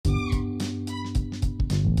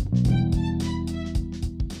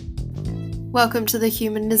Welcome to the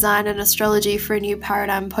Human Design and Astrology for a New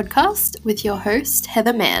Paradigm podcast with your host,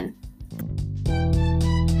 Heather Mann.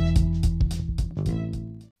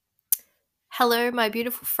 Hello, my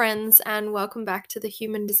beautiful friends, and welcome back to the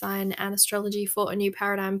Human Design and Astrology for a New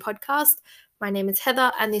Paradigm podcast. My name is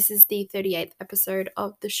Heather, and this is the 38th episode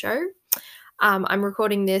of the show. I'm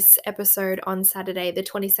recording this episode on Saturday, the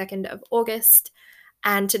 22nd of August,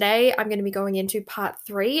 and today I'm going to be going into part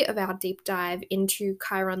 3 of our deep dive into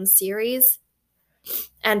Chiron series.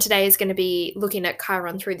 And today is going to be looking at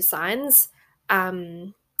Chiron through the signs.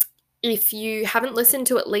 If you haven't listened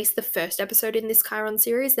to at least the first episode in this Chiron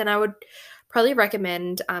series, then I would probably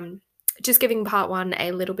recommend just giving part 1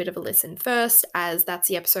 a little bit of a listen first, as that's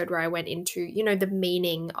the episode where I went into, the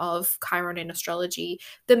meaning of Chiron in astrology,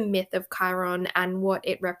 the myth of Chiron, and what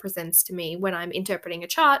it represents to me when I'm interpreting a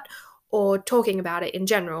chart or talking about it in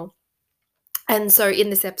general. And so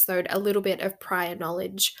in this episode, a little bit of prior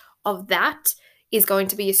knowledge of that is going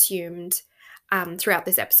to be assumed throughout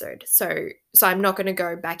this episode. So I'm not going to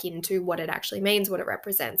go back into what it actually means, what it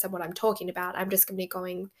represents, and what I'm talking about. I'm just going to be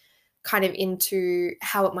going kind of into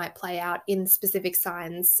how it might play out in specific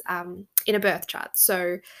signs in a birth chart.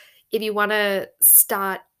 So if you want to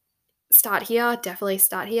start here, definitely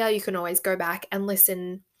start here. You can always go back and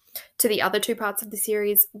listen to the other 2 parts of the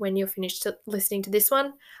series when you're finished listening to this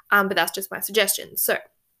one, but that's just my suggestion. So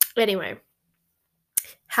anyway,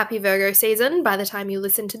 happy Virgo season. By the time you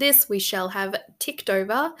listen to this, we shall have ticked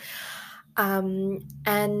over. And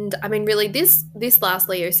I mean, really, this last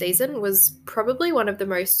Leo season was probably one of the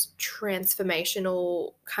most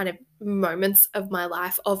transformational kind of moments of my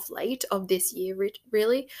life of late, of this year,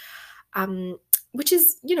 really. Which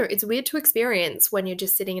is, it's weird to experience when you're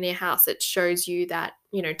just sitting in your house. It shows you that,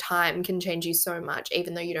 time can change you so much,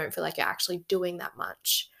 even though you don't feel like you're actually doing that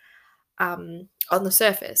much on the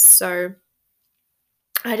surface. So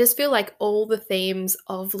I just feel like all the themes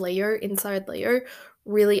of Leo inside Leo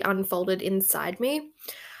really unfolded inside me.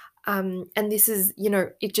 And this is,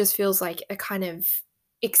 it just feels like a kind of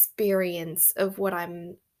experience of what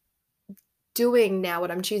I'm doing now,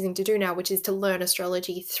 what I'm choosing to do now, which is to learn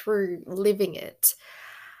astrology through living it.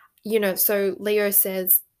 So Leo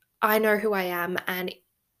says, I know who I am and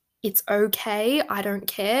it's okay. I don't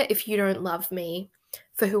care if you don't love me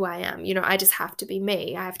for who I am. I just have to be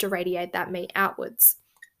me. I have to radiate that me outwards.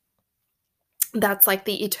 That's like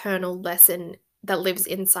the eternal lesson that lives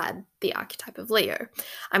inside the archetype of Leo.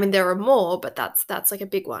 I mean, there are more, but that's like a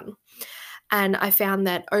big one. And I found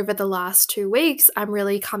that over the last 2 weeks, I'm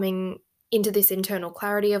really coming into this internal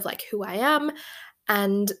clarity of like who I am.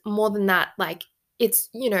 And more than that, like it's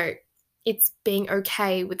being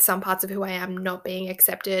okay with some parts of who I am not being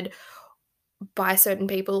accepted by certain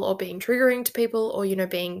people, or being triggering to people, or,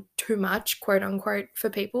 being too much, quote unquote, for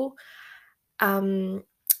people.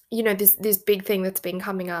 This big thing that's been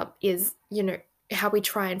coming up is, how we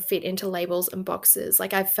try and fit into labels and boxes.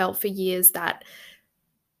 Like I've felt for years that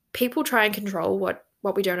people try and control what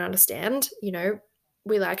we don't understand.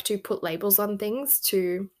 We like to put labels on things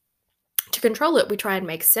to control it. We try and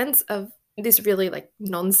make sense of this really like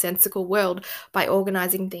nonsensical world by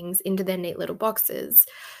organizing things into their neat little boxes.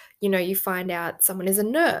 You find out someone is a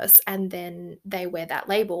nurse and then they wear that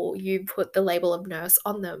label. You put the label of nurse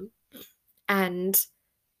on them. And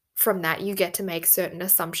from that, you get to make certain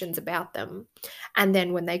assumptions about them. And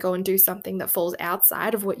then when they go and do something that falls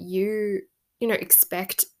outside of what you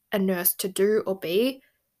expect a nurse to do or be,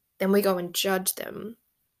 then we go and judge them.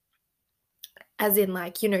 As in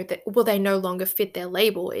like, they no longer fit their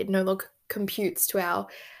label. It no longer computes to our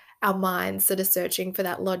minds that are searching for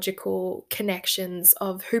that logical connections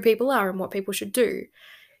of who people are and what people should do.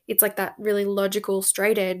 It's like that really logical,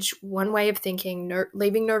 straight edge, one way of thinking,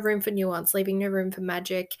 leaving no room for nuance, leaving no room for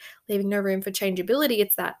magic, leaving no room for changeability.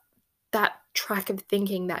 It's that track of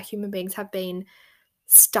thinking that human beings have been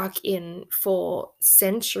stuck in for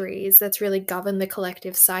centuries, that's really governed the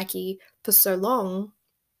collective psyche for so long.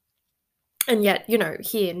 And yet,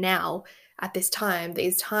 here now, at this time,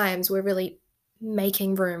 these times, we're really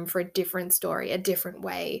making room for a different story, a different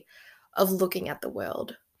way of looking at the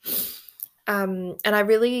world. And I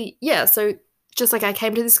really, so just like I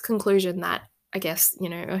came to this conclusion that I guess,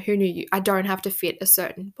 who knew you? I don't have to fit a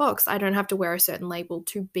certain box. I don't have to wear a certain label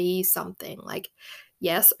to be something. Like,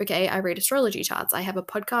 yes, okay, I read astrology charts. I have a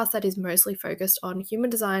podcast that is mostly focused on human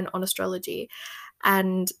design, on astrology.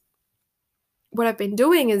 And what I've been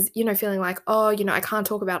doing is, feeling like, I can't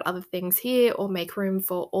talk about other things here or make room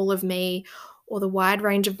for all of me or the wide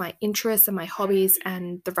range of my interests and my hobbies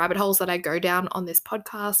and the rabbit holes that I go down on this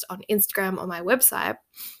podcast, on Instagram, on my website.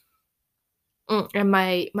 And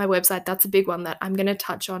my website, that's a big one that I'm going to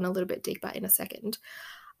touch on a little bit deeper in a second.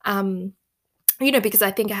 because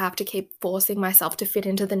I think I have to keep forcing myself to fit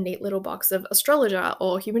into the neat little box of astrologer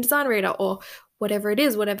or human design reader or whatever it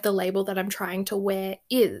is, whatever the label that I'm trying to wear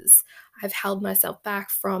is. I've held myself back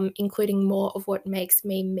from including more of what makes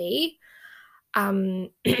me me,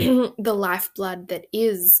 the lifeblood that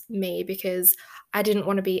is me, because I didn't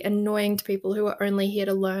want to be annoying to people who are only here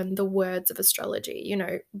to learn the words of astrology,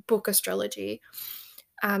 book astrology,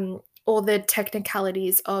 or the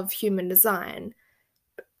technicalities of human design.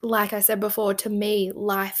 Like I said before, to me,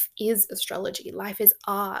 life is astrology. Life is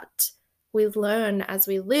art. We learn as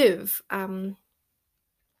we live, and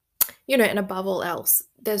above all else,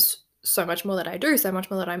 there's so much more that I do, so much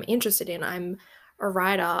more that I'm interested in. I'm a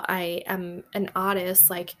writer. I am an artist.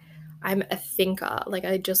 Like, I'm a thinker. Like,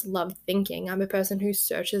 I just love thinking. I'm a person who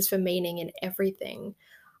searches for meaning in everything.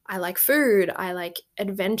 I like food. I like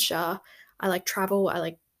adventure. I like travel. I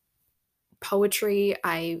like poetry.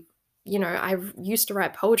 I used to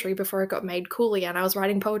write poetry before it got made cool again. I was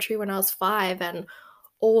writing poetry when I was 5 and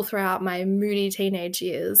all throughout my moody teenage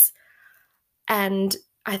years. And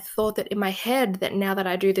I thought that in my head that now that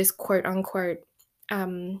I do this quote unquote,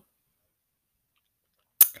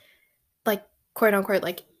 like quote unquote,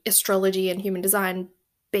 like astrology and human design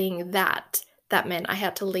being that meant I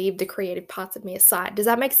had to leave the creative parts of me aside. Does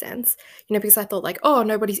that make sense? Because I thought like, oh,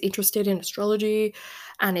 nobody's interested in astrology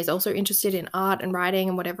and is also interested in art and writing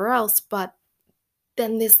and whatever else. But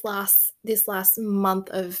then this last month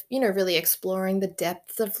of, really exploring the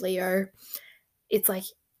depths of Leo, it's like,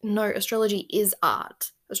 no, astrology is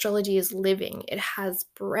art. Astrology is living. It has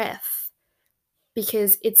breath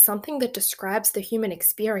because it's something that describes the human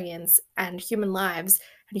experience and human lives.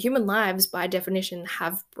 And human lives, by definition,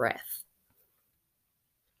 have breath.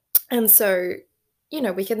 And so,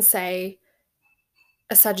 we can say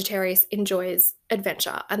a Sagittarius enjoys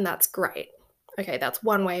adventure, and that's great. Okay, that's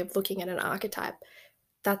one way of looking at an archetype.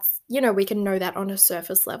 That's, we can know that on a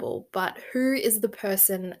surface level, but who is the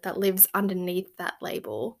person that lives underneath that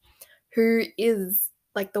label? Who is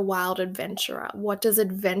like the wild adventurer? What does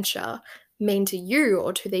adventure mean to you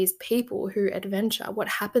or to these people who adventure? What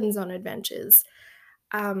happens on adventures?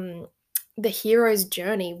 The hero's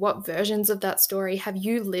journey, what versions of that story have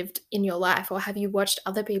you lived in your life, or have you watched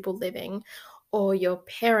other people living, or your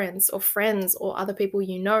parents or friends or other people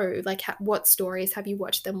like what stories have you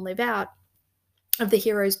watched them live out of the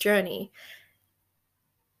hero's journey?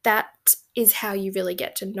 That is how you really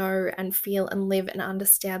get to know and feel and live and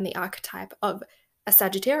understand the archetype of a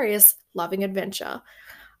Sagittarius loving adventure.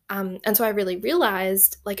 And so I really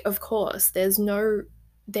realized, like, of course, there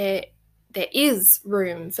is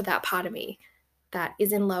room for that part of me that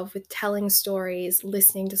is in love with telling stories,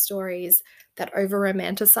 listening to stories, that over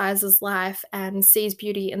romanticizes life and sees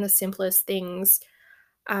beauty in the simplest things,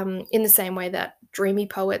 in the same way that dreamy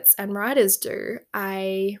poets and writers do.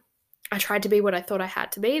 I tried to be what I thought I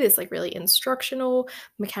had to be, this like really instructional,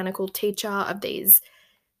 mechanical teacher of these,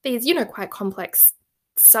 quite complex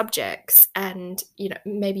subjects. And,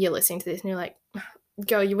 maybe you're listening to this and you're like,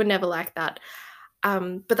 girl, you were never like that.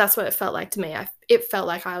 But that's what it felt like to me. It felt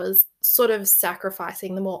like I was sort of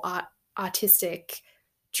sacrificing the more artistic,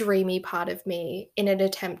 dreamy part of me in an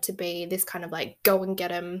attempt to be this kind of like go and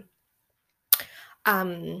get 'em,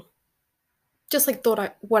 just like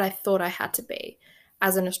what I thought I had to be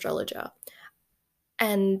as an astrologer.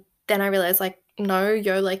 And then I realized, like, no,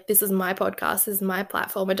 like, this is my podcast, this is my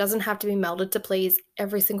platform. It doesn't have to be melded to please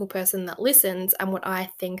every single person that listens and what I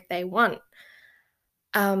think they want.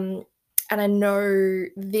 And I know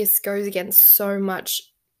this goes against so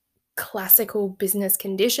much classical business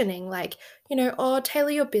conditioning, like, tailor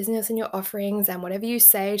your business and your offerings and whatever you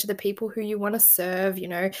say to the people who you want to serve,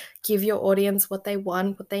 give your audience what they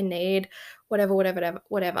want, what they need, whatever.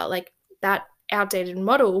 Like, that outdated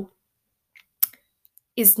model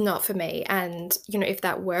is not for me. And, if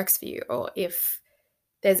that works for you, or if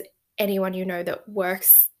there's anyone that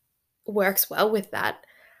works well with that,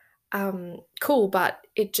 cool, but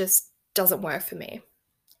it just doesn't work for me.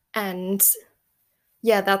 And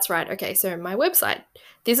yeah, that's right. Okay, so my website.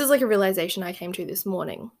 This is like a realization I came to this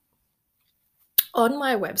morning. On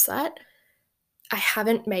my website, I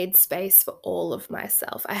haven't made space for all of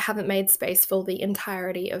myself. I haven't made space for the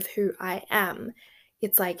entirety of who I am.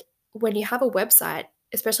 It's like when you have a website,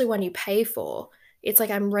 especially when you pay for, it's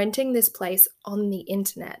like I'm renting this place on the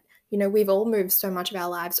internet. We've all moved so much of our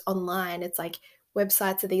lives online. It's like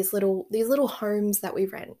websites are these little homes that we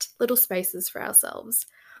rent, little spaces for ourselves.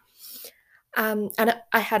 And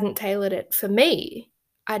I hadn't tailored it for me.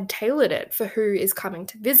 I'd tailored it for who is coming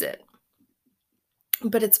to visit.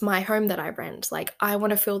 But it's my home that I rent. Like, I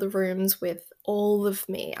want to fill the rooms with all of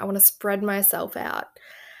me. I want to spread myself out.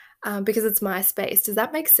 because it's my space. Does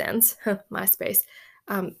that make sense? My space.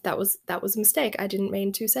 That was a mistake. I didn't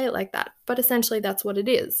mean to say it like that, but essentially that's what it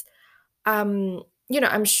is. I'm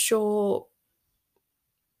sure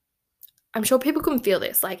people can feel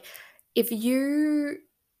this. Like, if you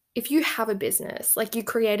have a business, like you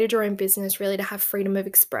created your own business really to have freedom of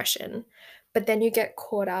expression, but then you get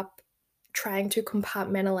caught up trying to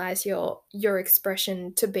compartmentalize your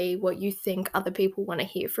expression to be what you think other people want to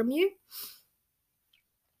hear from you.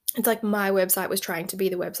 It's like my website was trying to be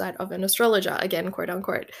the website of an astrologer, again, quote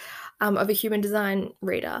unquote, of a human design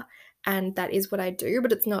reader. And that is what I do,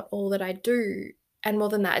 but it's not all that I do. And more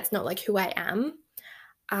than that, it's not like who I am.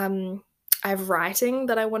 I have writing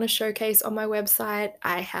that I want to showcase on my website.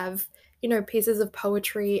 I have, pieces of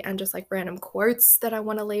poetry and just like random quotes that I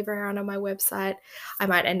want to leave around on my website. I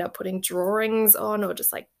might end up putting drawings on, or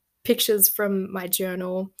just like pictures from my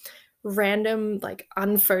journal, random like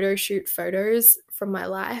unphoto shoot photos from my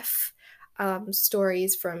life,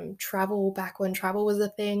 stories from travel, back when travel was a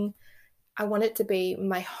thing. I want it to be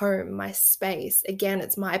my home, my space. Again,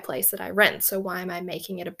 it's my place that I rent. So why am I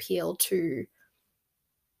making it appeal to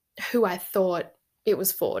who I thought it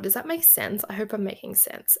was for? Does that make sense? I hope I'm making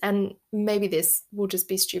sense. And maybe this will just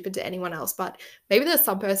be stupid to anyone else, but maybe there's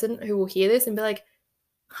some person who will hear this and be like,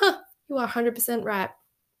 you are 100% right.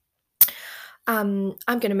 I'm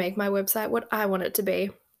going to make my website what I want it to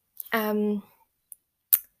be. So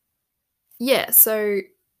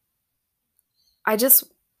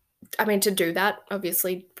to do that,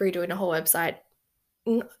 obviously redoing a whole website,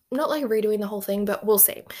 not like redoing the whole thing, but we'll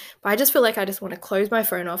see. But I just feel like I just want to close my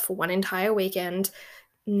phone off for one entire weekend,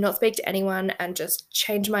 not speak to anyone, and just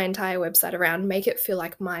change my entire website around, make it feel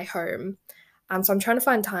like my home. So I'm trying to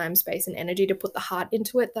find time, space, and energy to put the heart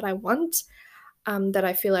into it that I want, that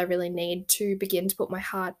I feel I really need to begin to put my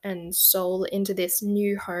heart and soul into this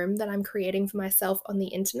new home that I'm creating for myself on the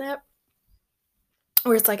internet.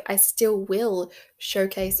 Or it's like I still will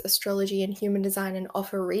showcase astrology and human design and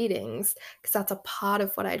offer readings, because that's a part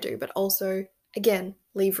of what I do, but also, again,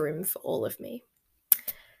 leave room for all of me.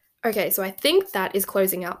 Okay, so I think that is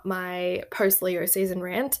closing up my post-Leo season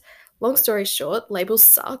rant. Long story short, labels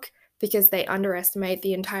suck because they underestimate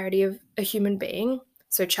the entirety of a human being.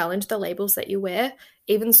 So challenge the labels that you wear.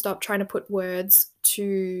 Even stop trying to put words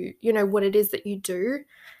to, what it is that you do.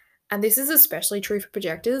 And this is especially true for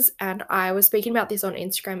projectors. And I was speaking about this on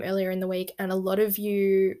Instagram earlier in the week, and a lot of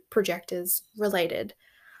you projectors related.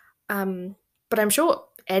 But I'm sure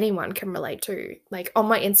anyone can relate to. Like, on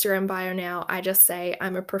my Instagram bio now, I just say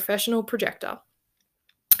I'm a professional projector.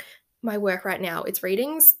 My work right now, it's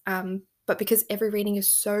readings. But because every reading is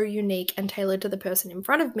so unique and tailored to the person in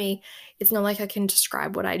front of me, it's not like I can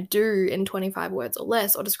describe what I do in 25 words or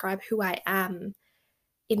less, or describe who I am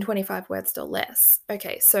in 25 words or less.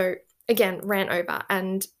 Okay, so again, rant over,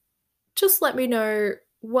 and just let me know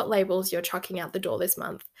what labels you're chucking out the door this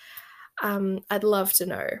month. I'd love to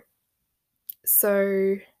know.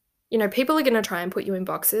 So, people are going to try and put you in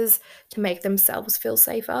boxes to make themselves feel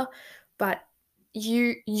safer, but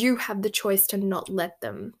you have the choice to not let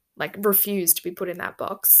them, like, refuse to be put in that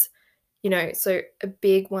box. So a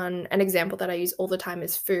big one, an example that I use all the time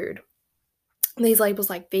is food. These labels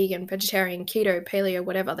like vegan, vegetarian, keto, paleo,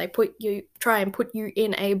 whatever, they try and put you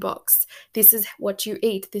in a box. This is what you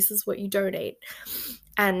eat. This is what you don't eat.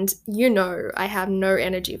 And I have no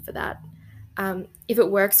energy for that. If it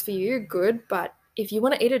works for you, good. But if you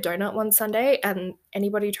want to eat a donut one Sunday and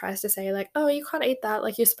anybody tries to say like, oh, you can't eat that,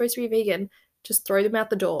 like you're supposed to be vegan, just throw them out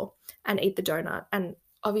the door and eat the donut. And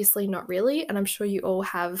obviously not really. And I'm sure you all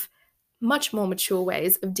have much more mature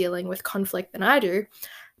ways of dealing with conflict than I do.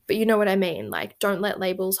 But you know what I mean? Like, don't let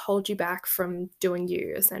labels hold you back from doing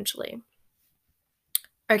you, essentially.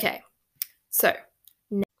 Okay, so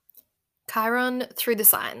Chiron through the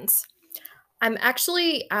signs. I'm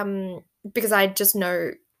actually, because I just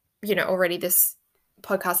know, already this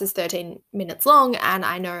podcast is 13 minutes long, and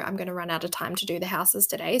I know I'm going to run out of time to do the houses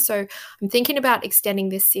today. So I'm thinking about extending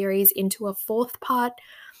this series into a fourth part,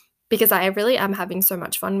 because I really am having so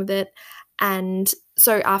much fun with it. And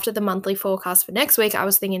so after the monthly forecast for next week, I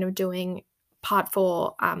was thinking of doing part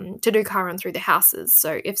 4 to do Chiron through the houses.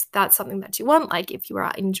 So if that's something that you want, like if you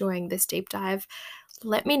are enjoying this deep dive,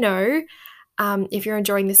 let me know. If you're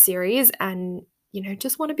enjoying this series and,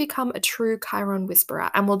 just want to become a true Chiron whisperer,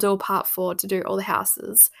 and we'll do a part 4 to do all the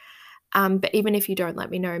houses. But even if you don't let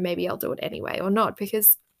me know, maybe I'll do it anyway or not,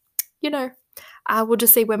 because, we'll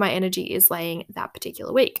just see where my energy is laying that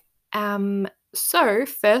particular week. So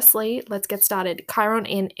firstly, let's get started. Chiron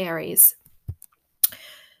in Aries.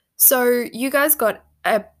 So you guys got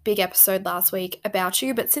a big episode last week about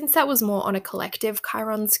you, but since that was more on a collective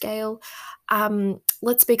Chiron scale,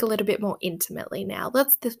 let's speak a little bit more intimately now.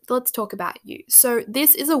 Let's talk about you. So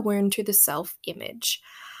this is a wound to the self-image.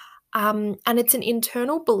 And it's an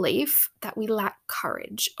internal belief that we lack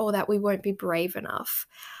courage or that we won't be brave enough.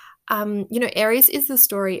 Aries is the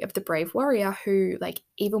story of the brave warrior who, like,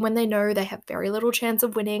 even when they know they have very little chance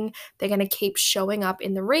of winning, they're going to keep showing up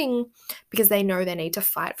in the ring because they know they need to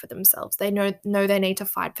fight for themselves. They know they need to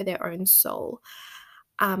fight for their own soul,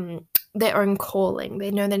 their own calling.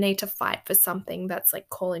 They know they need to fight for something that's like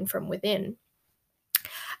calling from within.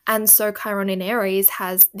 And so Chiron in Aries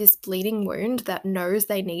has this bleeding wound that knows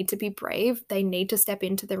they need to be brave, they need to step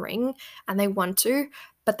into the ring, and they want to,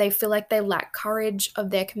 but they feel like they lack courage of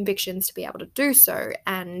their convictions to be able to do so.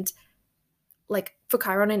 And like for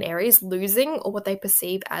Chiron in Aries, losing, or what they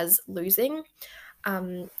perceive as losing,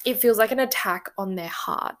 it feels like an attack on their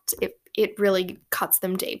heart. It really cuts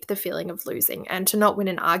them deep, the feeling of losing. And to not win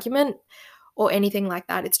an argument or anything like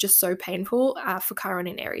that, it's just so painful for Chiron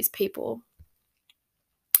in Aries people.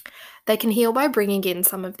 They can heal by bringing in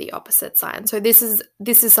some of the opposite sign. So this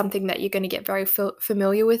is something that you're going to get very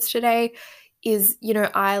familiar with today. Is,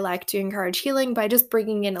 I like to encourage healing by just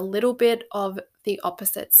bringing in a little bit of the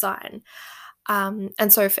opposite sign.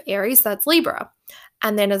 And so for Aries, that's Libra.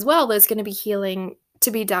 And then as well, there's going to be healing to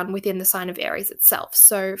be done within the sign of Aries itself.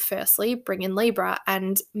 So firstly, bring in Libra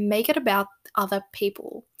and make it about other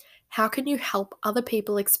people. How can you help other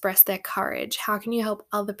people express their courage? How can you help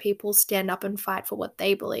other people stand up and fight for what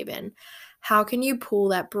they believe in? How can you pull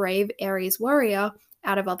that brave Aries warrior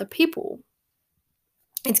out of other people?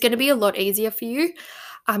 It's going to be a lot easier for you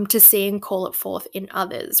to see and call it forth in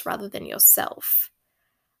others rather than yourself.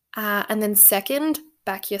 And then second,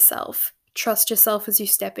 back yourself. Trust yourself as you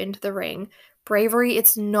step into the ring. Bravery,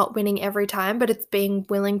 it's not winning every time, but it's being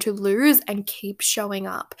willing to lose and keep showing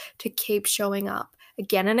up,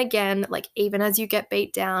 again and again. Like, even as you get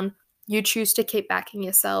beat down, you choose to keep backing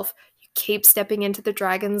yourself. You keep stepping into the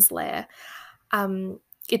dragon's lair.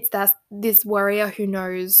 It's this warrior who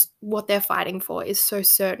knows what they're fighting for, is so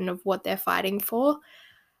certain of what they're fighting for,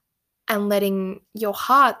 and letting your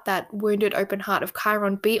heart, that wounded open heart of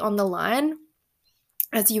Chiron, be on the line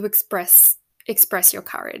as you express your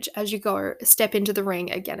courage, as you go step into the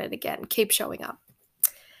ring again and again. Keep showing up.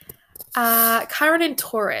 Chiron in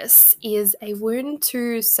Taurus is a wound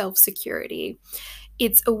to self-security.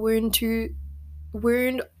 It's a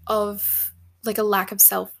wound of like a lack of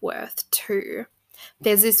self-worth too.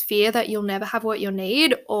 There's this fear that you'll never have what you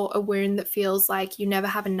need, or a wound that feels like you never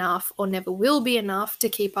have enough or never will be enough to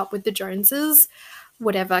keep up with the Joneses,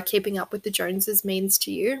 whatever keeping up with the Joneses means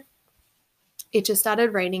to you. It just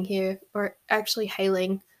started raining here, or actually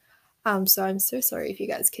hailing. So I'm so sorry if you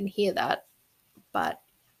guys can hear that. But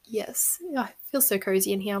yes, I feel so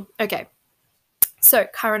cozy in here. Okay. So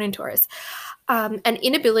Chiron in Taurus. An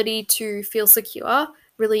inability to feel secure.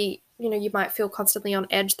 Really, you might feel constantly on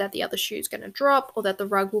edge that the other shoe is going to drop, or that the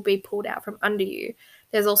rug will be pulled out from under you.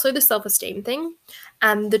 There's also the self-esteem thing,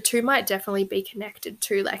 and the two might definitely be connected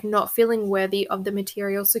to, like, not feeling worthy of the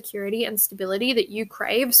material security and stability that you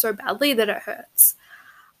crave so badly that it hurts.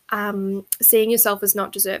 Seeing yourself as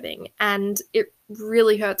not deserving, and it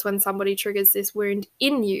really hurts when somebody triggers this wound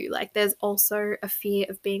in you. Like, there's also a fear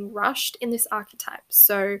of being rushed in this archetype.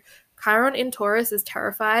 So Chiron in Taurus is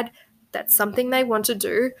terrified that something they want to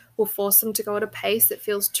do will force them to go at a pace that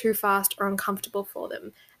feels too fast or uncomfortable for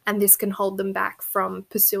them, and this can hold them back from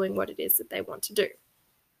pursuing what it is that they want to do.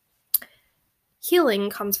 Healing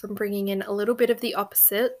comes from bringing in a little bit of the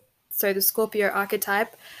opposite, so the Scorpio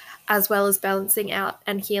archetype, as well as balancing out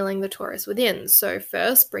and healing the Taurus within. So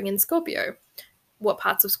first, bring in Scorpio. What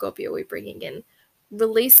parts of Scorpio are we bringing in?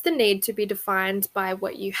 Release the need to be defined by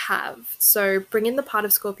what you have. So bring in the part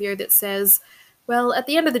of Scorpio that says, well, at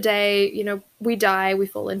the end of the day, we die, we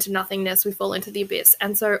fall into nothingness, we fall into the abyss.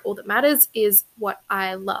 And so all that matters is what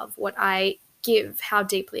I love, what I give, how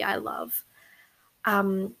deeply I love,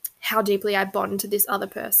 how deeply I bond to this other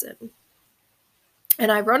person.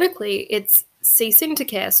 And ironically, it's ceasing to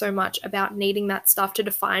care so much about needing that stuff to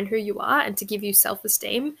define who you are and to give you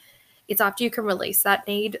self-esteem. It's after you can release that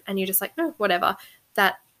need and you're just like, no, whatever,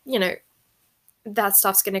 that, that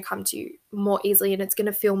stuff's going to come to you more easily, and it's going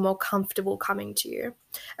to feel more comfortable coming to you.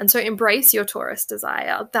 And so embrace your Taurus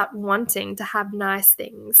desire, that wanting to have nice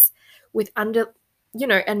things and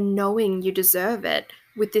knowing you deserve it,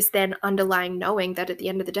 with this then underlying knowing that at the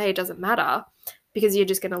end of the day, it doesn't matter because you're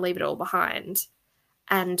just going to leave it all behind.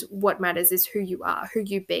 And what matters is who you are, who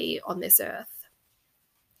you be on this earth.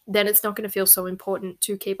 Then it's not going to feel so important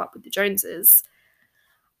to keep up with the Joneses.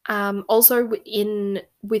 Also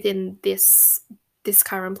within this this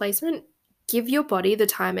Chiron placement, give your body the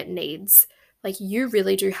time it needs. Like, you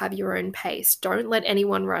really do have your own pace. Don't let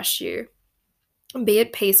anyone rush you. Be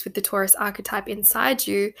at peace with the Taurus archetype inside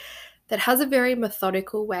you that has a very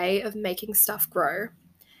methodical way of making stuff grow.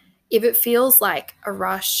 If it feels like a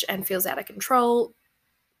rush and feels out of control,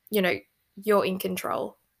 you're in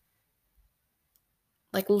control.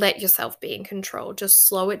 Like, let yourself be in control. Just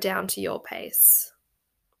slow it down to your pace.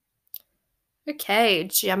 Okay,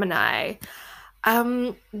 Gemini.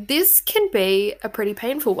 This can be a pretty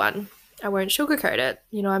painful one. I won't sugarcoat it.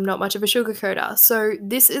 I'm not much of a sugarcoater. So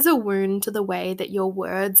this is a wound to the way that your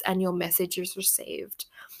words and your message is received.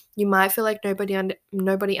 You might feel like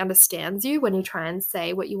nobody understands you when you try and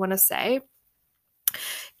say what you want to say.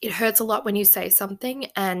 It hurts a lot when you say something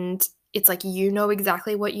and it's like you know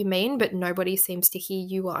exactly what you mean, but nobody seems to hear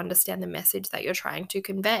you or understand the message that you're trying to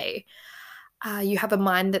convey. You have a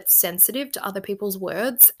mind that's sensitive to other people's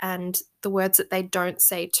words and the words that they don't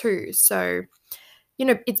say too. So,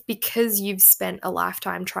 it's because you've spent a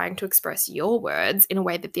lifetime trying to express your words in a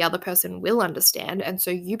way that the other person will understand. And so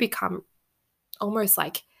you become almost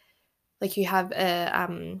like you have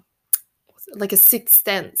a sixth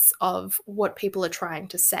sense of what people are trying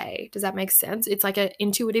to say. Does that make sense? It's like an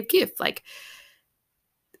intuitive gift,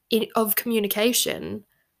 of communication.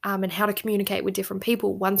 And how to communicate with different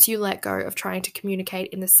people once you let go of trying to communicate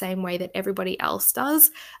in the same way that everybody else does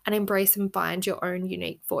and embrace and find your own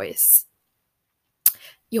unique voice.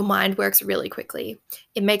 Your mind works really quickly.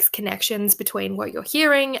 It makes connections between what you're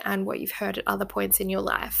hearing and what you've heard at other points in your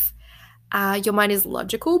life. Your mind is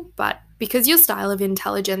logical, but because your style of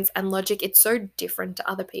intelligence and logic, it's so different to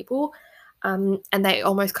other people, and they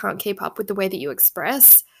almost can't keep up with the way that you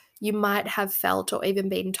express, you might have felt or even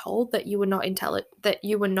been told that you were not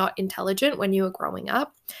intelligent when you were growing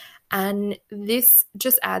up. And this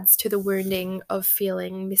just adds to the wounding of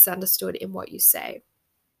feeling misunderstood in what you say.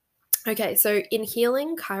 Okay, so in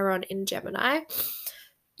healing Chiron in Gemini,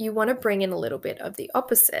 you want to bring in a little bit of the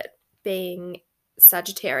opposite, being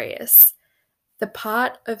Sagittarius. The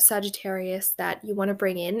part of Sagittarius that you want to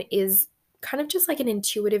bring in is kind of just like an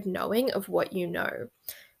intuitive knowing of what you know.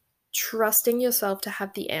 Trusting yourself to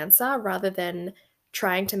have the answer rather than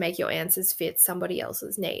trying to make your answers fit somebody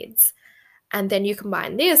else's needs. And then you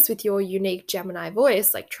combine this with your unique Gemini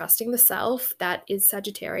voice, like trusting the self, that is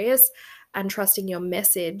Sagittarius, and trusting your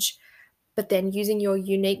message, but then using your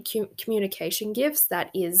unique communication gifts, that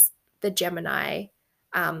is the Gemini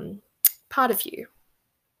part of you.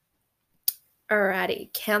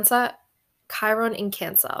 Alrighty, Cancer, Chiron in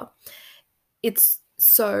Cancer. It's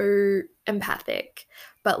so empathic,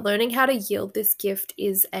 but learning how to yield this gift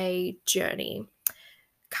is a journey.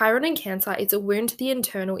 Chiron in Cancer, it's a wound to the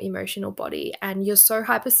internal emotional body, and you're so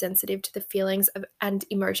hypersensitive to the feelings and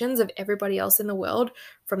emotions of everybody else in the world,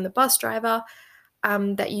 from the bus driver,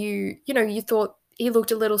 that you thought he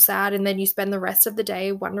looked a little sad, and then you spend the rest of the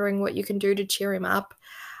day wondering what you can do to cheer him up,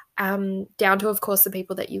 down to, of course, the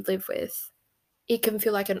people that you live with. It can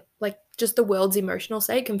feel like just the world's emotional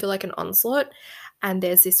state can feel like an onslaught, and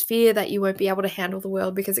there's this fear that you won't be able to handle the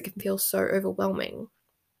world because it can feel so overwhelming.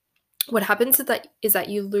 What happens is that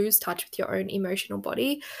you lose touch with your own emotional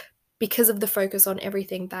body because of the focus on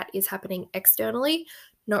everything that is happening externally,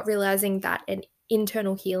 not realizing that an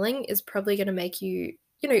internal healing is probably going to make you,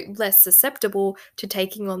 less susceptible to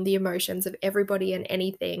taking on the emotions of everybody and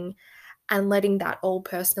anything, and letting that all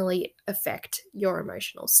personally affect your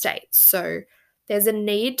emotional state. So there's a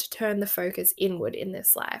need to turn the focus inward in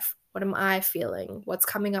this life. What am I feeling? What's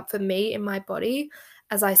coming up for me in my body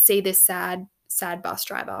as I see this sad bus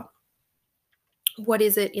driver? What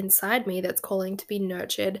is it inside me that's calling to be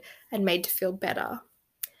nurtured and made to feel better?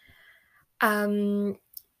 In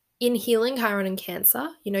healing Chiron and Cancer,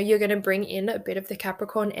 you're going to bring in a bit of the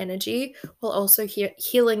Capricorn energy while also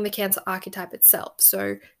healing the Cancer archetype itself.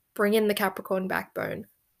 So bring in the Capricorn backbone,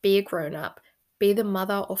 be a grown-up, be the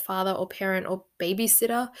mother or father or parent or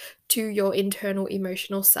babysitter to your internal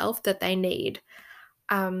emotional self that they need.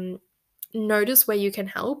 Notice where you can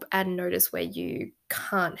help and notice where you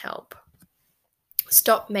can't help.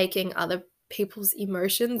 Stop making other people's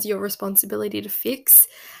emotions your responsibility to fix.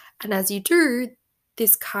 And as you do,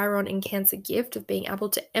 this Chiron in Cancer gift of being able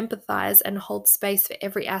to empathize and hold space for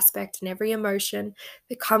every aspect and every emotion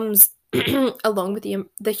that comes along with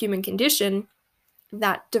the human condition,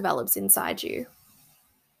 that develops inside you.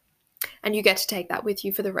 And you get to take that with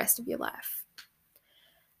you for the rest of your life.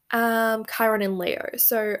 Chiron in Leo.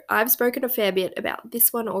 So I've spoken a fair bit about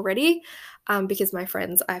this one already, because my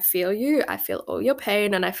friends, I feel you. I feel all your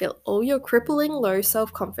pain and I feel all your crippling low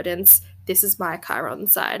self-confidence. This is my Chiron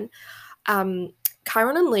sign.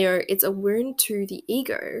 Chiron in Leo, it's a wound to the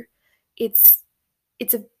ego. It's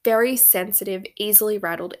It's a very sensitive, easily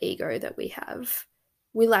rattled ego that we have.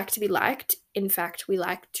 We like to be liked. In fact, we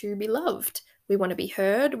like to be loved. We want to be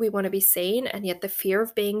heard, we want to be seen, and yet the fear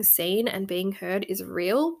of being seen and being heard is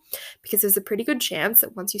real, because there's a pretty good chance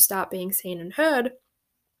that once you start being seen and heard,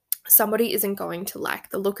 somebody isn't going to like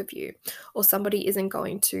the look of you, or somebody isn't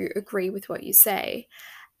going to agree with what you say.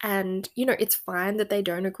 And, it's fine that they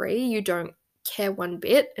don't agree. You don't care one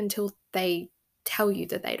bit until they tell you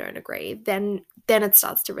that they don't agree. Then it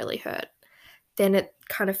starts to really hurt. Then it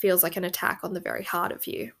kind of feels like an attack on the very heart of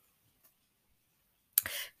you.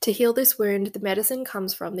 To heal this wound, the medicine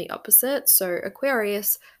comes from the opposite, so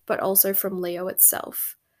Aquarius, but also from Leo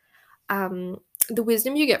itself. The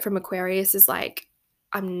wisdom you get from Aquarius is like,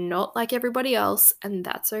 I'm not like everybody else, and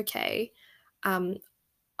that's okay. I'm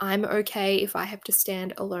okay if I have to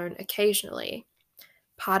stand alone occasionally.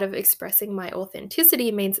 Part of expressing my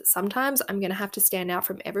authenticity means that sometimes I'm going to have to stand out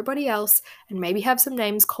from everybody else and maybe have some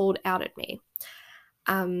names called out at me.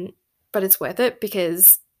 But it's worth it,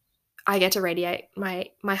 because I get to radiate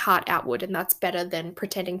my heart outward, and that's better than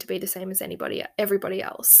pretending to be the same as everybody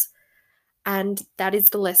else. And that is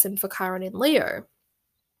the lesson for Chiron in Leo.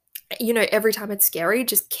 Every time it's scary,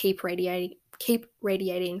 just keep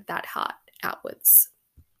radiating that heart outwards.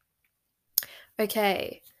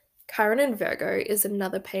 Okay, Chiron in Virgo is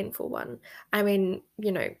another painful one. I mean,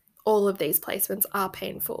 all of these placements are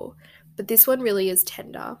painful, but this one really is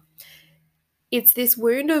tender. It's this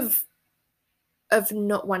wound of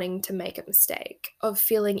not wanting to make a mistake, of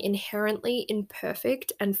feeling inherently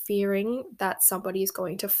imperfect and fearing that somebody is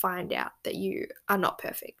going to find out that you are not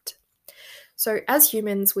perfect. So as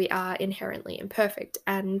humans, we are inherently imperfect,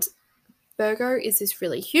 and Virgo is this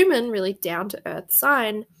really human, really down-to-earth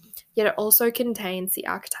sign, yet it also contains the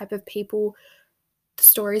archetype of people, the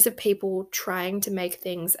stories of people trying to make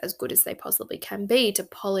things as good as they possibly can be, to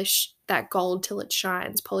polish that gold till it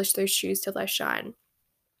shines, polish those shoes till they shine.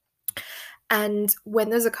 And when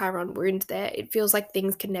there's a Chiron wound there, it feels like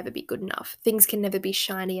things can never be good enough. Things can never be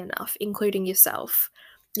shiny enough, including yourself.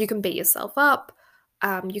 You can beat yourself up.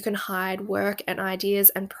 You can hide work and ideas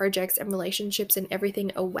and projects and relationships and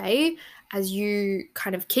everything away as you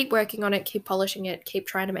kind of keep working on it, keep polishing it, keep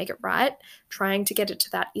trying to make it right, trying to get it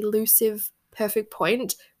to that elusive, perfect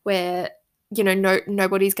point where,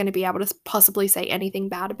 nobody's going to be able to possibly say anything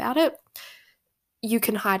bad about it. You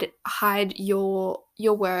can hide your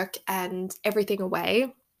work and everything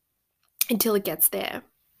away until it gets there.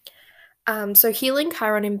 So healing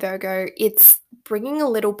Chiron in Virgo, it's bringing a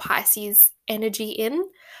little Pisces energy in,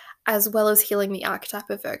 as well as healing the archetype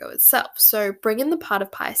of Virgo itself. So bring in the part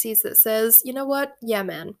of Pisces that says, you know what? Yeah,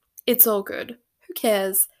 man, it's all good. Who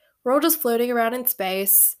cares? We're all just floating around in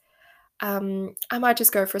space. I might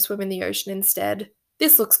just go for a swim in the ocean instead.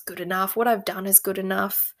 This looks good enough. What I've done is good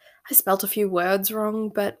enough. I spelt a few words wrong,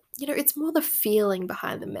 but, it's more the feeling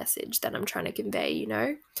behind the message that I'm trying to convey,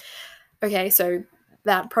 Okay, so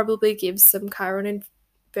that probably gives some Chiron and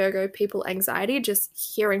Virgo people anxiety,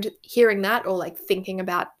 just hearing that, or like thinking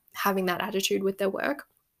about having that attitude with their work.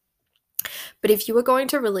 But if you are going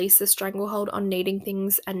to release the stranglehold on needing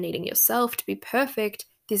things and needing yourself to be perfect,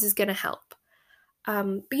 this is going to help.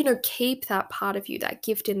 But keep that part of you, that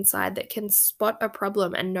gift inside that can spot a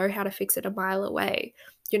problem and know how to fix it a mile away.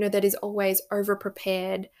 That is always over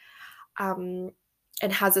prepared and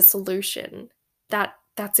has a solution.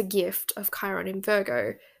 That's a gift of Chiron in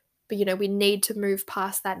Virgo. But we need to move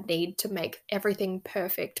past that need to make everything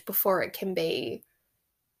perfect before it can be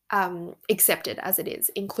accepted as it is,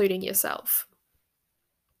 including yourself.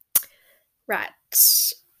 Right.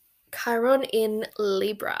 Chiron in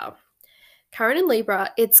Libra. Chiron in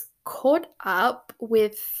Libra, it's caught up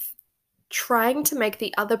with trying to make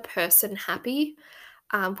the other person happy,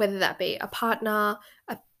 whether that be a partner,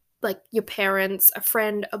 like your parents, a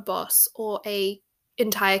friend, a boss, or a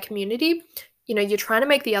entire community. You're trying to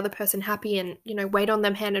make the other person happy and, wait on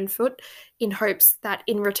them hand and foot in hopes that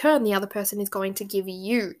in return, the other person is going to give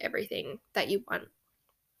you everything that you want.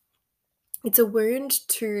 It's a wound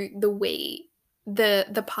to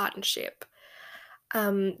the partnership.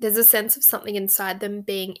 There's a sense of something inside them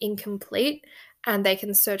being incomplete, and they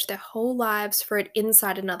can search their whole lives for it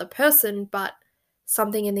inside another person, but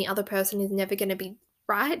something in the other person is never going to be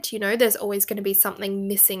right. There's always going to be something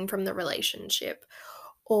missing from the relationship,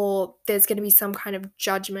 or there's going to be some kind of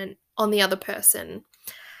judgment on the other person.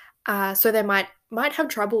 So they might have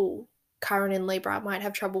trouble, Chiron in Libra might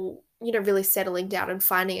have trouble, really settling down and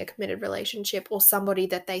finding a committed relationship or somebody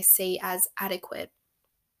that they see as adequate,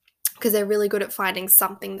 because they're really good at finding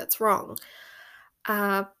something that's wrong.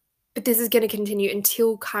 But this is going to continue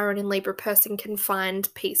until Chiron in Libra person can find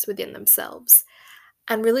peace within themselves.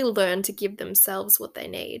 and really learn to give themselves what they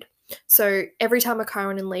need. So every time a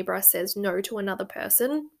Chiron in Libra says no to another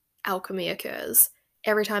person, alchemy occurs.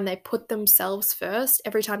 Every time they put themselves first,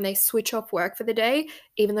 every time they switch off work for the day,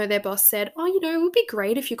 even though their boss said, oh, it would be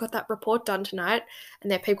great if you got that report done tonight, and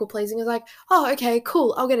their people pleasing is like, oh, okay,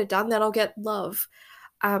 cool, I'll get it done, then I'll get love.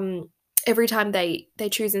 Every time they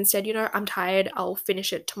choose instead, I'm tired, I'll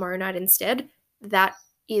finish it tomorrow night instead, that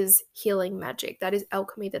is healing magic. That is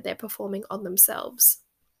alchemy that they're performing on themselves.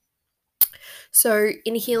 So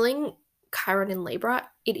in healing Chiron in Libra,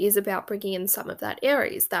 it is about bringing in some of that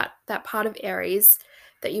Aries. That part of Aries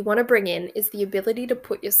that you want to bring in is the ability to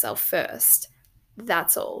put yourself first.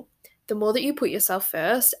 That's all. The more that you put yourself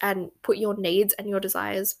first and put your needs and your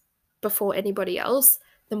desires before anybody else,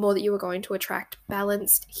 the more that you are going to attract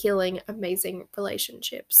balanced, healing, amazing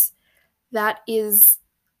relationships. That is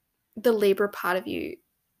the Libra part of you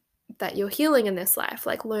that you're healing in this life,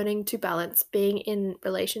 like learning to balance being in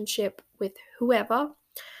relationship with whoever,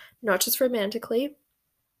 not just romantically,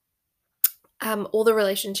 all the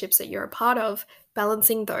relationships that you're a part of,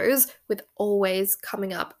 balancing those with always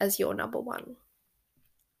coming up as your number one.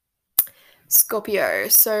 Scorpio.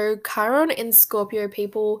 So Chiron in Scorpio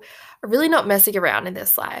people are really not messing around in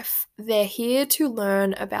this life. They're here to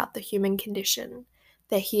learn about the human condition.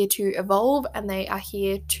 They're here to evolve, and they are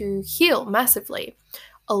here to heal massively.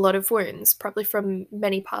 A lot of wounds, probably from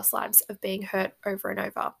many past lives of being hurt over and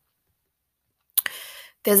over.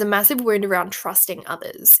 There's a massive wound around trusting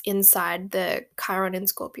others inside the Chiron and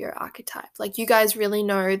Scorpio archetype. Like, you guys really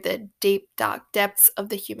know the deep, dark depths of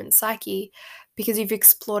the human psyche because you've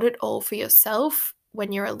explored it all for yourself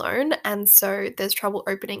when you're alone. And so there's trouble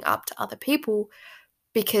opening up to other people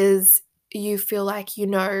because you feel like you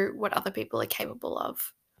know what other people are capable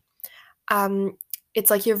of. It's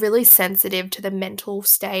like you're really sensitive to the mental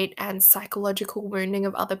state and psychological wounding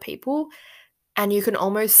of other people, and you can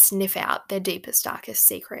almost sniff out their deepest, darkest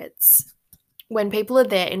secrets. When people are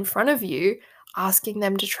there in front of you, asking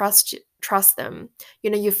them to trust them,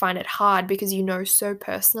 you find it hard because you know so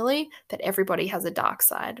personally that everybody has a dark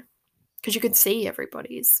side because you can see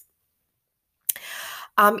everybody's.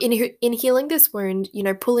 In healing this wound,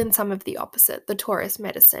 pull in some of the opposite, the Taurus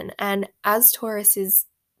medicine. And as Taurus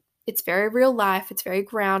it's very real life, it's very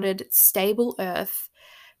grounded, it's stable earth,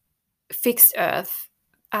 fixed earth,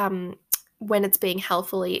 when it's being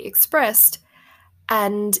healthily expressed,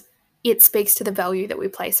 and it speaks to the value that we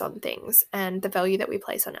place on things and the value that we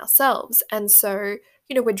place on ourselves. And so,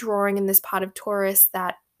 we're drawing in this part of Taurus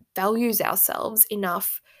that values ourselves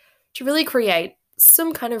enough to really create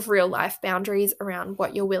some kind of real life boundaries around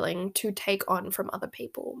what you're willing to take on from other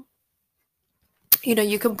people.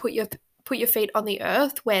 You can put your feet on the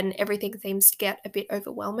earth when everything seems to get a bit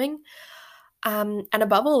overwhelming. And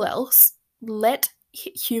above all else, let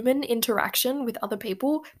human interaction with other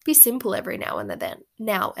people be simple every now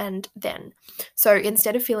and then. So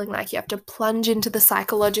instead of feeling like you have to plunge into the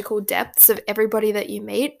psychological depths of everybody that you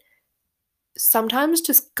meet, sometimes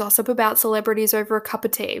just gossip about celebrities over a cup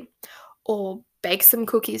of tea or bake some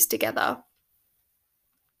cookies together.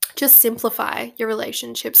 Just simplify your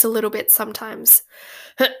relationships a little bit sometimes.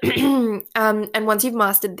 And once you've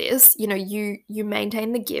mastered this, you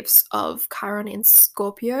maintain the gifts of Chiron in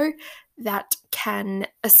Scorpio that can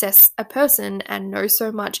assess a person and know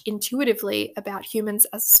so much intuitively about humans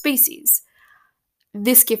as a species.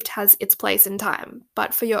 This gift has its place in time,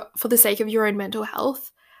 but for the sake of your own mental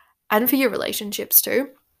health and for your relationships too,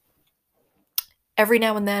 every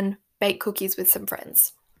now and then bake cookies with some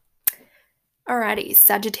friends. Alrighty,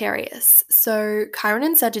 Sagittarius. So Chiron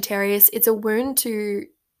in Sagittarius, it's a wound to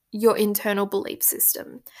your internal belief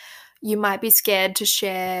system. You might be scared to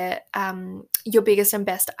share your biggest and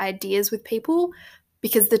best ideas with people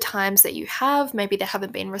because the times that you have, maybe they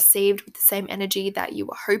haven't been received with the same energy that you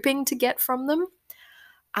were hoping to get from them.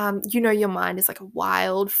 Your mind is like a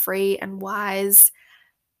wild, free, and wise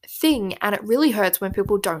thing, and it really hurts when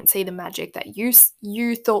people don't see the magic that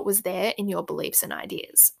you thought was there in your beliefs and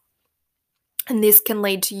ideas. And this can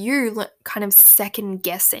lead to you kind of second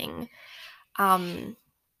guessing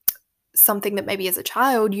something that maybe as a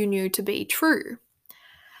child you knew to be true.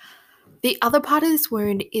 The other part of this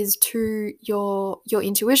wound is to your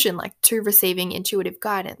intuition, like to receiving intuitive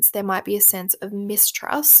guidance. There might be a sense of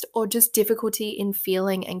mistrust or just difficulty in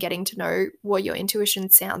feeling and getting to know what your intuition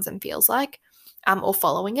sounds and feels like, or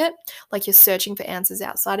following it. Like you're searching for answers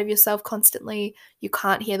outside of yourself constantly. You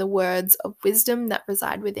can't hear the words of wisdom that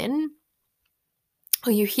reside within.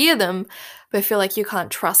 Or you hear them, but feel like you can't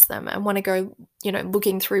trust them and want to go,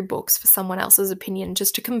 looking through books for someone else's opinion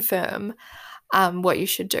just to confirm what you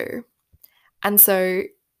should do. And so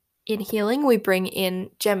In healing, we bring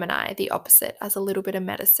in Gemini, the opposite, as a little bit of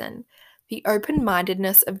medicine. The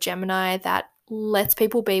open-mindedness of Gemini that lets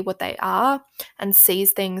people be what they are and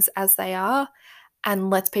sees things as they are and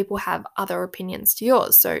lets people have other opinions to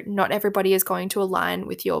yours. So not everybody is going to align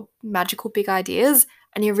with your magical big ideas,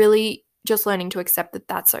 and you're really just learning to accept that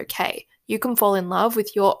that's okay. You can fall in love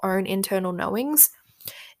with your own internal knowings,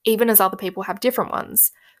 even as other people have different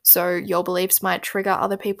ones. So your beliefs might trigger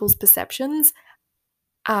other people's perceptions,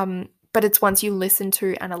 but it's once you listen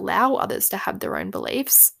to and allow others to have their own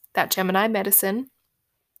beliefs, that Gemini medicine,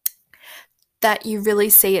 that you really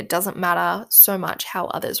see it doesn't matter so much how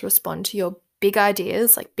others respond to your big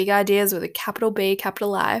ideas, like big ideas with a capital B,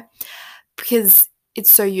 capital I, because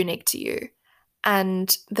it's so unique to you.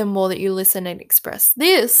 And the more that you listen and express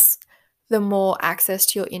this, the more access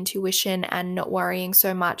to your intuition and not worrying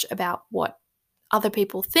so much about what other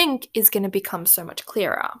people think is going to become so much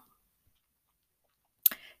clearer.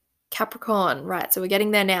 Capricorn, right, so we're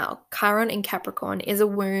getting there now. Chiron in Capricorn is a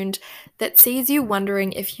wound that sees you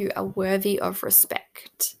wondering if you are worthy of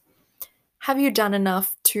respect. Have you done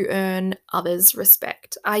enough to earn others'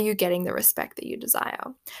 respect? Are you getting the respect that you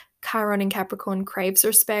desire? Chiron in Capricorn craves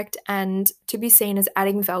respect and to be seen as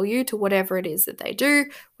adding value to whatever it is that they do,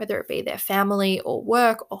 whether it be their family or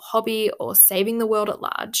work or hobby or saving the world at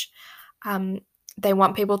large. They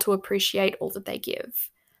want people to appreciate all that they give.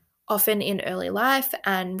 Often in early life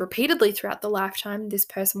and repeatedly throughout the lifetime, this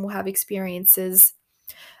person will have experiences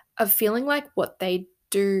of feeling like what they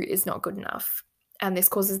do is not good enough. And this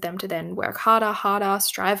causes them to then work harder,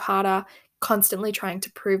 strive harder, constantly trying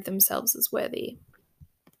to prove themselves as worthy.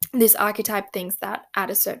 This archetype thinks that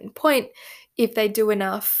at a certain point, if they do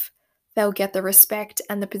enough, they'll get the respect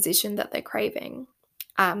and the position that they're craving.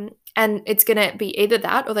 And it's going to be either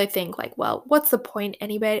that or they think like, well, what's the point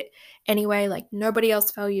anyway? Like nobody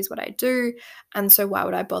else values what I do. And so why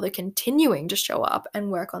would I bother continuing to show up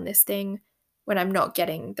and work on this thing when I'm not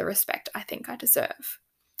getting the respect I think I deserve?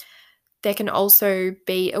 There can also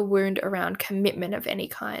be a wound around commitment of any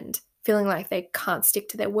kind, feeling like they can't stick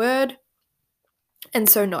to their word and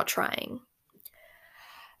so not trying.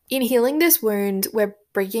 In healing this wound, we're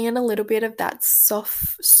bringing in a little bit of that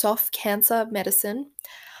soft Cancer medicine.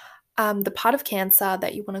 The part of Cancer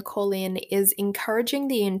that you want to call in is encouraging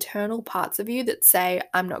the internal parts of you that say,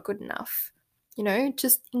 I'm not good enough.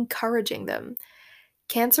 Just encouraging them.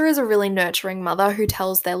 Cancer is a really nurturing mother who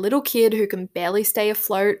tells their little kid who can barely stay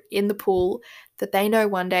afloat in the pool that they know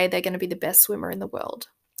one day they're going to be the best swimmer in the world.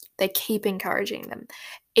 They keep encouraging them,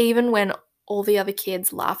 even when all the other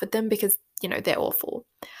kids laugh at them because, they're awful.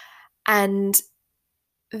 And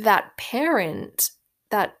that parent,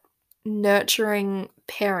 that nurturing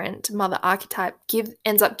parent, mother archetype,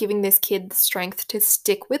 ends up giving this kid the strength to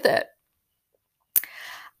stick with it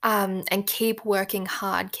and keep working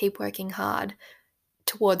hard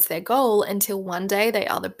towards their goal until one day they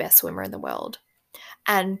are the best swimmer in the world.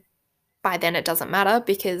 And by then it doesn't matter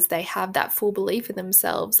because they have that full belief in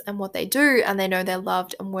themselves and what they do, and they know they're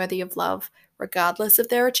loved and worthy of love regardless of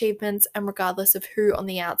their achievements and regardless of who on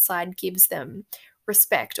the outside gives them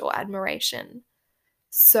respect or admiration.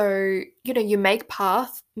 So, you make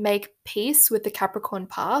peace with the Capricorn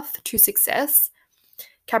path to success.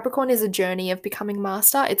 Capricorn is a journey of becoming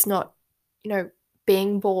master. It's not,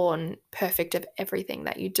 being born perfect of everything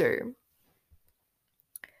that you do.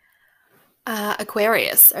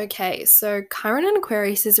 Aquarius. Okay, so Chiron in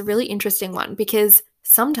Aquarius is a really interesting one because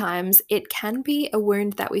sometimes it can be a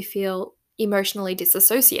wound that we feel emotionally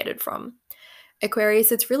disassociated from.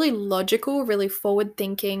 Aquarius, it's really logical, really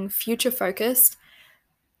forward-thinking, future-focused,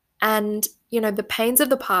 and, the pains of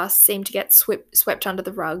the past seem to get swept under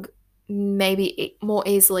the rug maybe more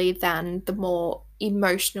easily than the more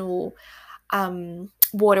emotional,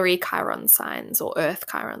 watery Chiron signs or earth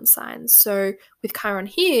Chiron signs. So with Chiron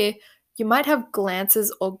here, you might have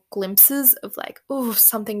glances or glimpses of like, oh,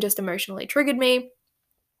 something just emotionally triggered me.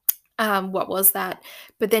 What was that?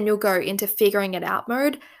 But then you'll go into figuring it out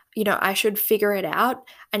mode. I should figure it out.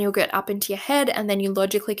 And you'll get up into your head and then you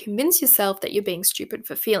logically convince yourself that you're being stupid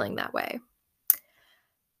for feeling that way.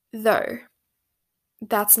 Though,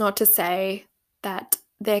 that's not to say that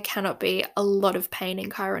there cannot be a lot of pain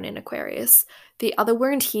in Chiron in Aquarius. The other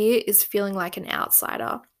wound here is feeling like an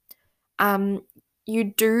outsider. You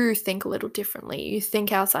do think a little differently. You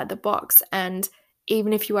think outside the box. And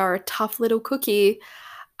even if you are a tough little cookie,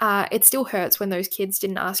 it still hurts when those kids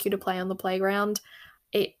didn't ask you to play on the playground.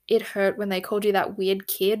 It hurt when they called you that weird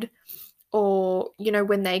kid or,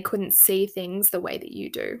 when they couldn't see things the way that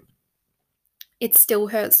you do. It still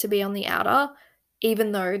hurts to be on the outer,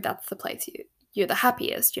 even though that's the place you're the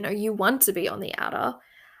happiest. You want to be on the outer.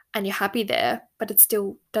 and you're happy there, but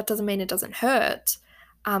that doesn't mean it doesn't hurt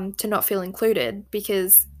to not feel included,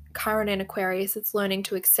 because Chiron in Aquarius, it's learning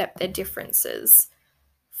to accept their differences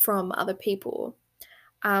from other people.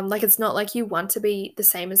 Like, it's not like you want to be the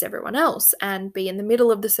same as everyone else and be in the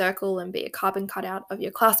middle of the circle and be a carbon cutout of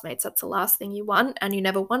your classmates. That's the last thing you want, and you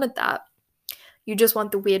never wanted that. You just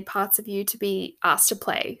want the weird parts of you to be asked to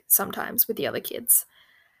play sometimes with the other kids.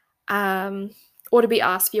 Or to be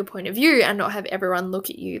asked for your point of view and not have everyone look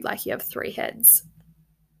at you like you have three heads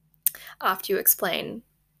after you explain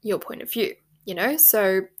your point of view,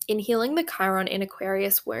 So in healing the Chiron in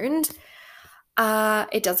Aquarius wound,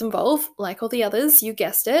 it does involve, like all the others, you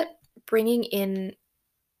guessed it, bringing in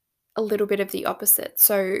a little bit of the opposite.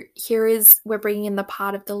 So we're bringing in the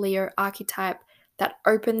part of the Leo archetype that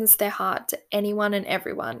opens their heart to anyone and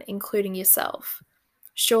everyone, including yourself.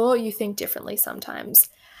 Sure, you think differently sometimes,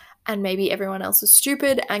 and maybe everyone else is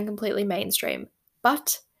stupid and completely mainstream,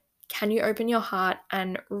 but can you open your heart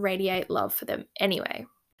and radiate love for them anyway?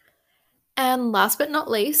 And last but not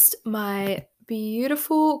least, my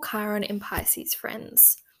beautiful Chiron in Pisces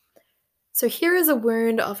friends. So here is a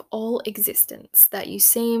wound of all existence that you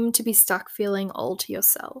seem to be stuck feeling all to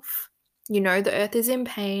yourself. You know the earth is in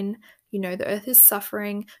pain, you know the earth is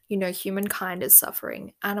suffering, you know humankind is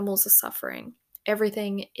suffering, animals are suffering,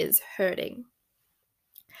 everything is hurting.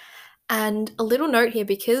 And a little note here,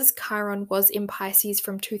 because Chiron was in Pisces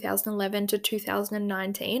from 2011 to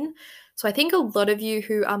 2019, so I think a lot of you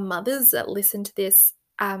who are mothers that listen to this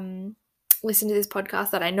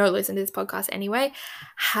podcast, that I know listen to this podcast anyway,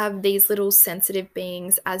 have these little sensitive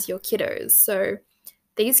beings as your kiddos. So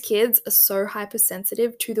these kids are so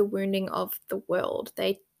hypersensitive to the wounding of the world.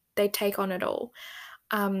 They take on it all.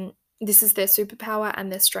 This is their superpower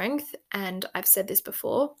and their strength, and I've said this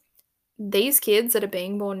before. These kids that are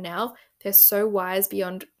being born now, they're so wise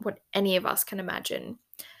beyond what any of us can imagine.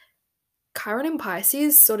 Chiron in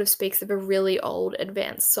Pisces sort of speaks of a really old,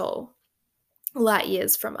 advanced soul, light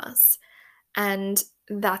years from us. And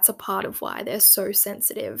that's a part of why they're so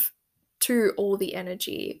sensitive to all the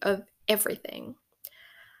energy of everything.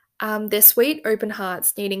 Their sweet, open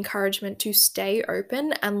hearts need encouragement to stay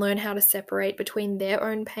open and learn how to separate between their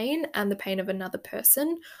own pain and the pain of another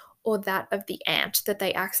person, or that of the ant that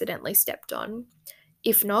they accidentally stepped on.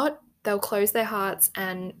 If not, they'll close their hearts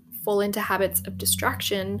and fall into habits of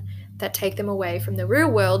distraction that take them away from the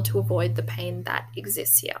real world to avoid the pain that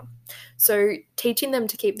exists here. So teaching them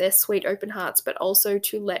to keep their sweet open hearts, but also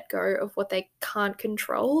to let go of what they can't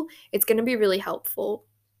control, it's going to be really helpful.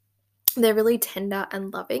 They're really tender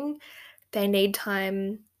and loving. They need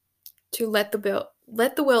time to let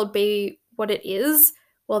the world be what it is,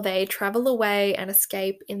 while they travel away and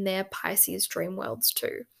escape in their Pisces dream worlds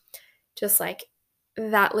too. Just like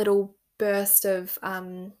that little burst of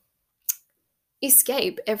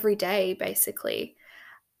escape every day, basically,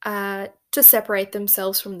 to separate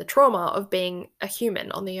themselves from the trauma of being a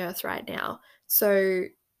human on the earth right now. So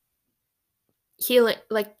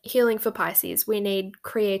healing for Pisces, we need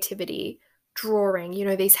creativity, drawing,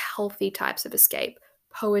 these healthy types of escape,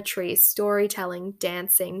 poetry, storytelling,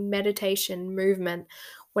 dancing, meditation, movement,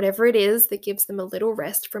 whatever it is that gives them a little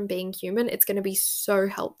rest from being human. It's going to be so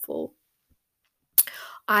helpful.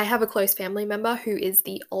 I have a close family member who is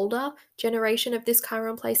the older generation of this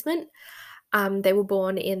Chiron placement. They were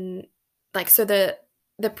born in, the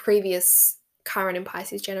previous Chiron in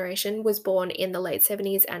Pisces generation was born in the late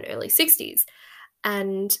 70s and early 60s.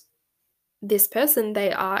 And this person,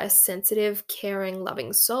 they are a sensitive, caring,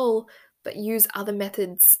 loving soul, but use other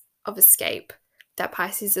methods of escape that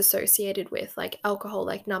Pisces is associated with, like alcohol,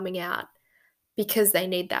 like numbing out, because they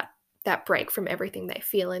need that break from everything they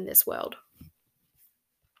feel in this world.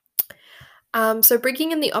 So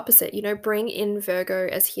bringing in the opposite, bring in Virgo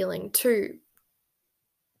as healing too.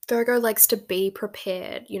 Virgo likes to be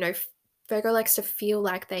prepared, Virgo likes to feel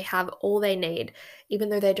like they have all they need, even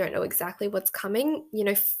though they don't know exactly what's coming,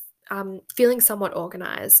 feeling somewhat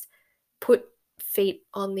organized, put feet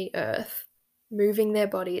on the earth, moving their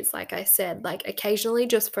bodies, like I said, like occasionally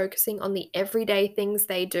just focusing on the everyday things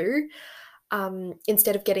they do,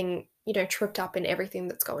 instead of getting, tripped up in everything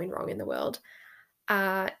that's going wrong in the world.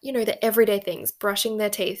 The everyday things, brushing their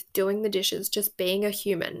teeth, doing the dishes, just being a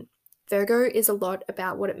human. Virgo is a lot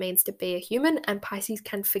about what it means to be a human, and Pisces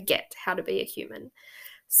can forget how to be a human.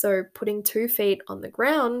 So putting 2 feet on the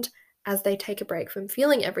ground as they take a break from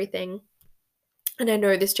feeling everything, and I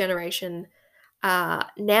know this generation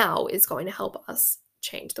now is going to help us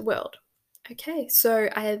change the world. Okay, so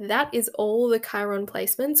that is all the Chiron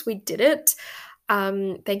placements. We did it.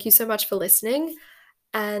 Thank you so much for listening.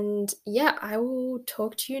 And yeah, I will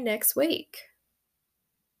talk to you next week.